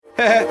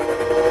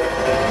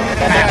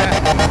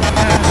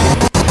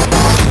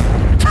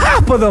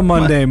Top of the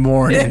Monday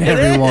morning,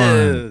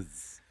 everyone.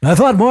 I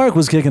thought Mark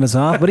was kicking us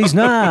off, but he's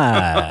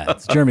not.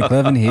 It's Jeremy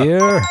Clevin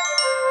here.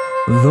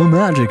 The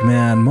Magic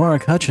Man,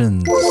 Mark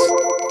Hutchins.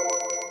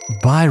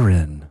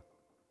 Byron.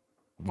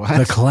 What?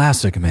 The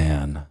Classic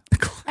Man. The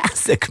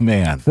Classic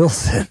Man.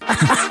 Wilson.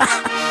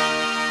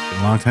 A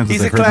long time since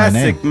He's a I've heard my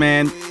name. classic,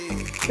 man.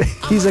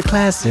 He's a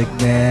classic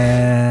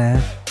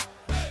man.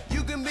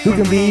 Who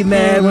can be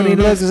mad when he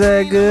looks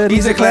that good?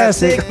 He's a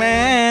classic,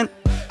 man.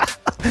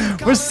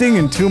 We're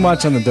singing too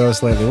much on the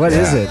dose lately. What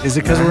is it? Is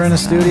it because we're in a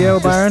studio,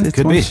 Byron?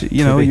 Could be.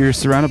 You know, you're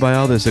surrounded by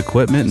all this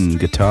equipment and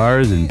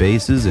guitars and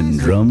basses and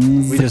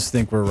drums. We just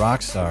think we're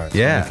rock stars.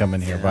 Yeah. When we come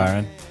in here,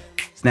 Byron.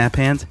 Snap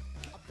hands.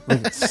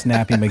 Look at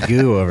Snappy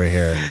Magoo over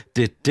here.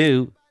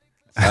 Do.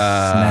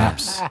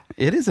 Snaps.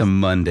 It is a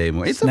Monday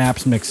morning. It's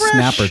Snaps a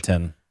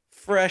McSnapperton.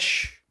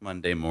 fresh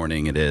Monday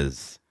morning. It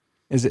is.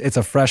 It's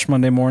a fresh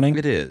Monday morning?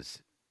 It is.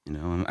 You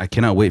know, I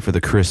cannot wait for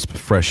the crisp,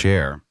 fresh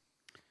air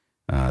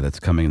that's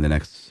coming in the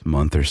next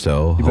month or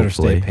so. You better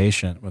hopefully. stay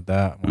patient with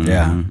that one.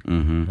 Yeah.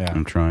 Mm-hmm. Yeah.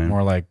 I'm trying.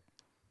 More like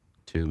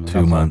 2 months.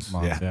 2 months.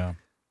 Yeah.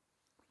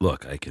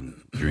 Look, I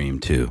can dream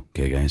too.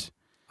 Okay, guys.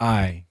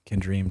 I can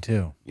dream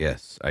too.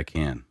 Yes, I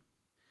can.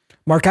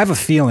 Mark, I have a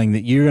feeling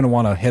that you're going to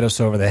want to hit us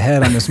over the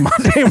head on this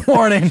Monday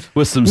morning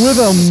With some with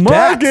a stats.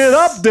 market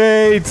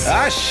update.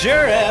 I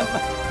sure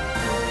am.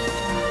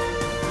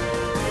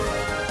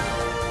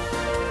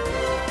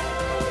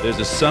 There's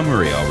a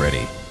summary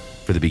already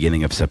for the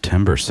beginning of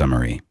September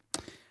summary.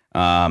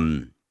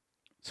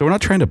 So we're not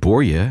trying to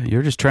bore you.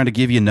 You're just trying to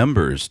give you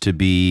numbers to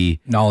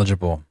be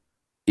Knowledgeable.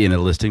 in a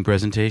listing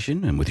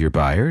presentation and with your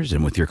buyers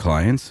and with your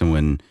clients. And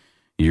when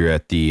you're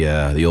at the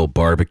old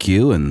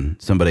barbecue and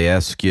somebody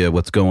asks you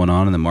what's going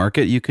on in the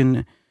market, you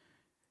can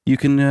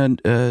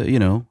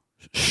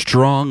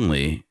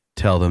strongly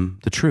tell them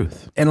the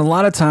truth. And a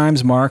lot of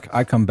times, Mark,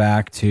 I come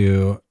back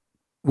to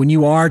when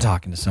you are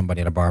talking to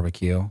somebody at a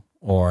barbecue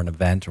or an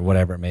event or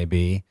whatever it may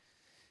be,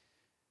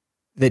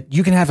 that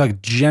you can have a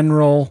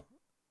general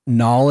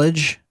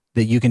knowledge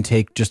that you can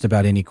take just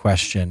about any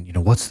question. You know,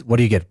 what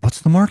do you get?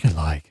 What's the market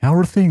like? How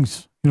are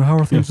things? You know, how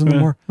are things in the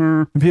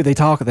market? They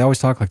always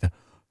talk like that.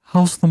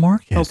 How's the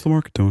market? How's the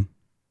market doing?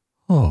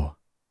 Oh,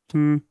 I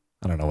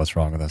don't know what's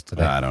wrong with us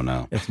today. I don't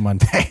know. It's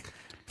Monday,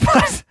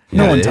 but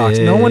Yeah, no one it talks.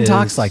 No one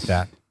talks is. like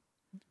that.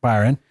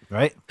 Byron.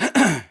 Right?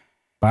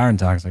 Byron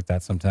talks like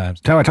that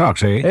sometimes. That's how I talk,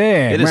 see?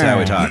 Hey, It is how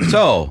we man. talk.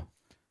 So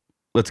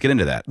let's get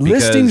into that.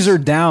 Listings because are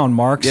down,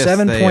 Mark. Yes, they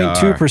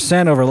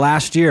 7.2% over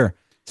last year.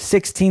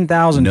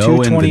 16,222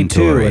 No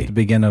inventory. at the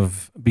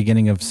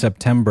beginning of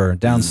September.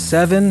 Down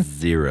 7.2%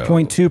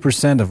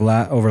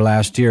 Zero. over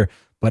last year,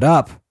 but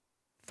up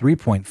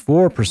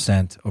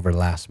 3.4% over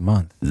last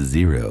month.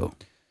 Zero.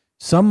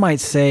 Some might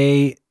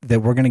say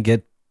that we're going to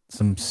get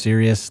some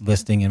serious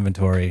listing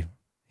inventory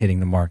hitting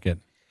the market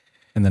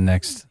in the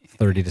next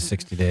 30 to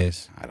 60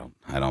 days.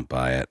 I don't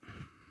buy it.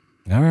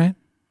 All right.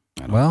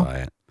 I don't Well, buy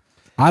it.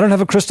 I don't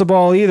have a crystal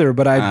ball either,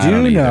 but I do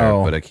don't either,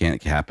 know. but it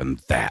can't happen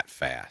that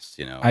fast,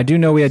 you know. I do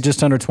know we had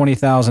just under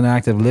 20,000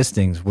 active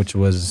listings, which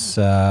is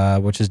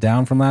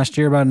down from last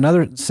year, about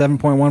another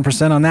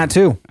 7.1% on that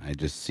too. I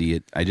just see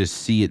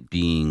it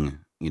being,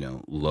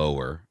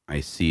 lower. I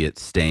see it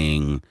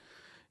staying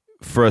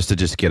for us to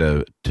just get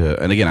and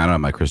again, I don't have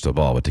my crystal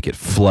ball, but to get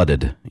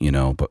flooded,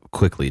 but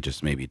quickly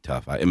just may be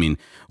tough. I mean,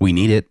 we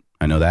need it.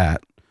 I know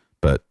that,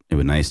 but it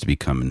would be nice to be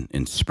coming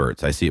in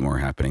spurts. I see it more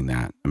happening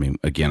that. I mean,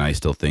 again, I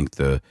still think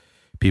the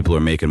people are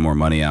making more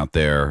money out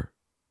there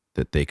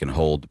that they can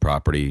hold the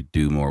property,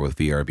 do more with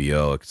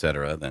VRBO, et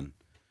cetera, than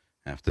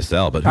have to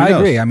sell. But who I knows?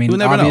 agree. I mean, We'll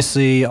never know.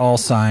 obviously, all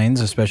signs,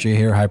 especially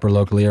here hyper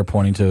locally, are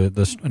pointing to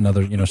this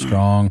another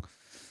strong,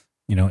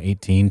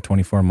 18,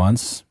 24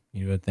 months.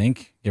 You would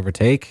think, give or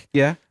take.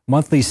 Yeah.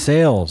 Monthly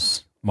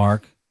sales,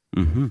 Mark,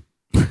 Mm-hmm.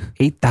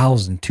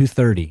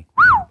 8,230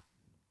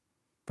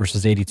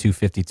 versus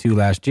 8,252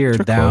 last year.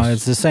 They're Down, close.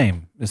 it's the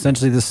same,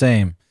 essentially the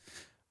same,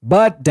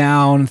 but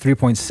down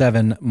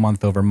 3.7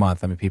 month over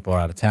month. I mean, people are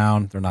out of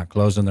town. They're not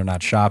closing. They're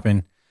not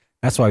shopping.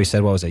 That's why we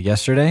said, what was it,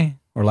 yesterday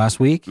or last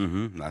week?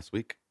 Mm-hmm. Last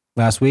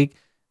week.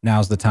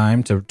 Now's the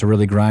time to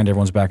really grind.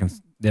 Everyone's back in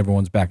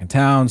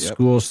town. Yep.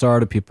 School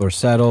started. People are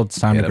settled. It's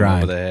time Hit to 'em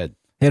grind. over the head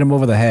Hit them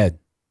over the head,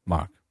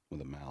 Mark.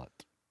 with a mallet.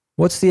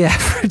 What's the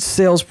average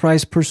sales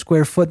price per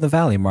square foot in the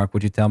valley, Mark?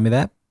 Would you tell me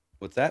that?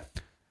 What's that?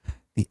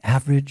 The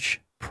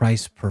average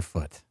price per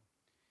foot.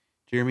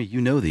 Jeremy, you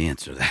know the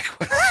answer to that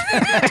question.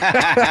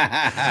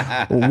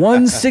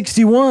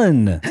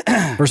 161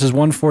 versus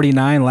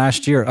 149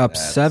 last year, up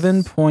That's-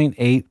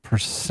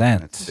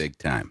 7.8%. That's big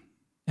time.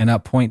 And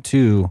up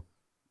 0.2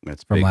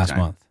 That's from big last time.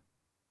 month.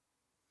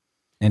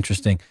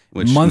 Interesting.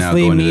 Which now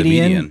monthly going to the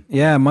median. median.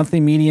 Yeah, monthly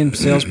median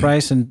sales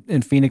price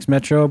in Phoenix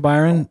Metro,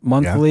 Byron.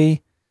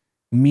 Monthly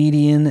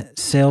median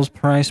sales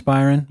price,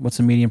 Byron. What's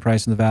the median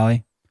price in the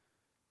valley?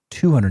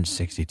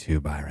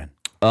 262, Byron.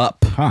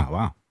 Up. Huh,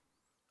 wow.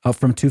 Up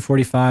from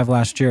 245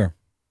 last year.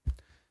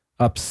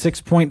 Up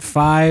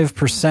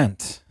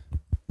 6.5%.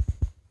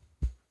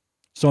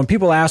 So when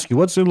people ask you,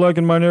 what's it like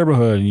in my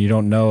neighborhood, and you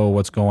don't know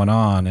what's going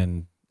on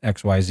in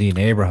XYZ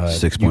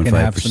neighborhood, you can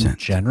have some 6.5%.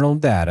 general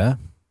data,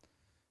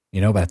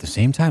 but at the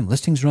same time,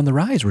 listings are on the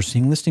rise. We're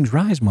seeing listings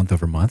rise month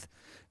over month.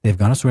 They've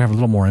gone up, so we have a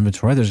little more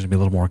inventory. There's going to be a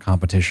little more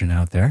competition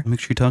out there. Make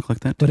sure you talk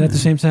like that. But at the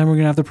same time, we're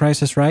going to have to price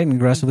this right and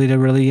aggressively to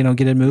really,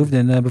 get it moved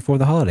in before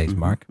the holidays,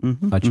 Mark.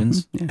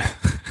 Hutchins. Yeah.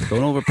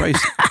 Don't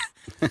overprice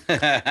it.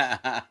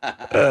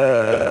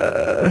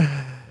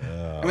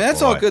 I mean,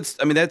 that's all good.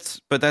 I mean,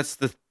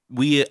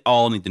 we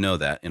all need to know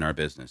that in our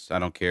business. I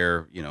don't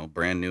care,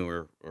 brand new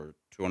or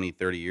 20,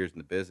 30 years in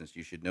the business.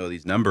 You should know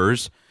these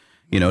numbers,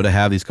 to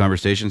have these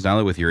conversations, not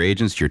only with your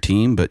agents, your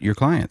team, but your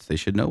clients. They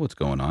should know what's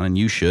going on, and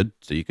you should,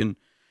 so you can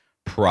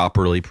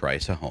properly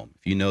price a home.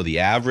 If you know the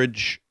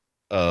average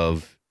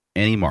of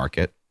any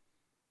market,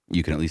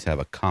 you can at least have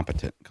a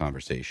competent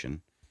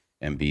conversation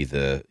and be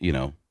the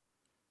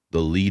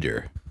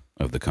leader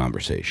of the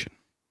conversation.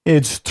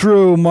 It's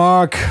true,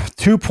 Mark.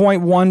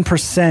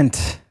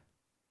 2.1%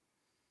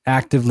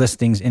 active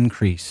listings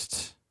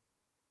increased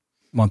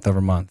month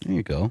over month. There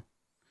you go.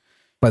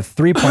 But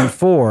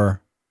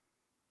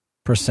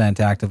 3.4%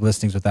 active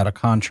listings without a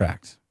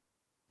contract.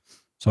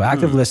 So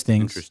active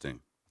listings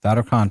without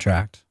a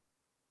contract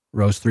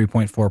rose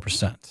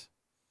 3.4%.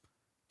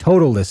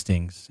 Total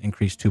listings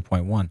increased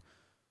 2.1%.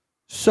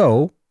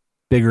 So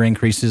bigger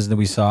increases than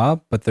we saw,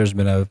 but there's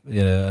been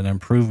an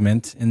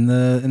improvement in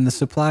the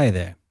supply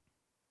there.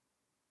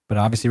 But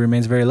obviously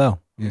remains very low.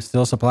 I mean,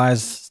 supply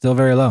is still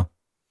very low.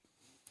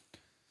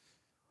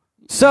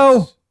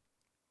 So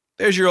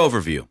there's your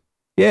overview.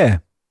 Yeah.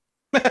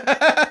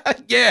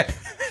 Yeah.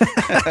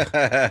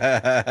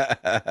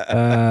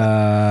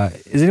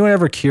 Is anyone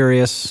ever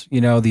curious,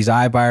 these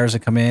iBuyers that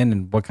come in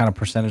and what kind of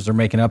percentage they're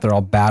making up? They're all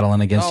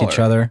battling against each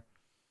other.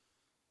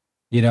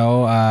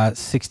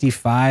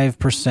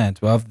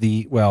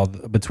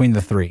 65% between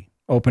the three,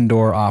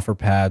 Opendoor,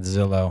 OfferPad,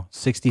 Zillow,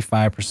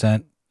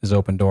 65% is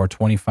Opendoor,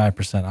 25%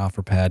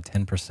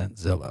 OfferPad, 10%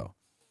 Zillow.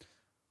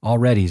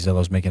 Already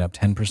Zillow's making up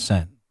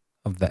 10%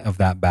 of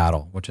that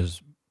battle, which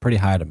is pretty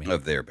high to me.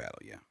 Of their battle,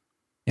 yeah.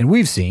 And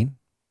we've seen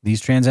these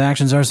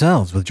transactions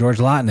ourselves with George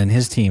Lawton and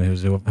his team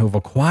who've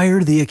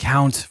acquired the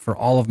account for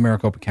all of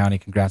Maricopa County.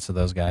 Congrats to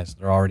those guys.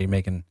 They're already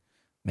making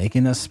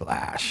a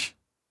splash.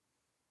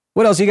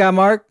 What else you got,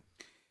 Mark?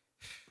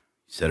 You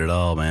said it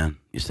all, man.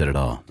 You said it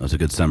all. That was a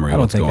good summary I of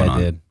don't what's think going I on.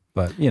 did,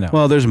 but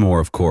Well, there's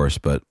more, of course,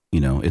 but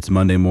it's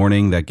Monday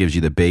morning. That gives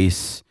you the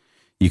base.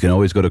 You can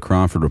always go to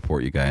Crawford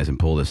Report, you guys, and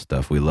pull this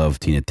stuff. We love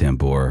Tina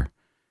Tambor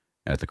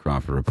at the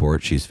Crawford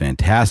Report. She's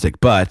fantastic,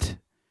 but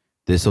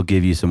this will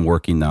give you some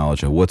working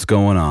knowledge of what's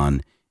going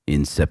on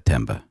in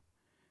September.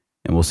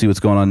 And we'll see what's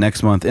going on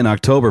next month in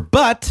October,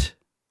 but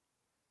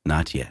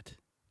not yet.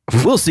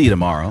 We'll see you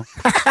tomorrow.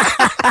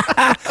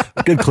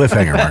 Good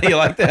cliffhanger, Mark. You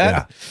like that?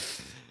 Yeah.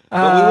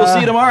 But we will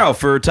see you tomorrow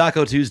for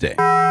Taco Tuesday. see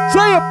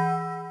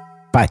ya.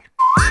 Bye.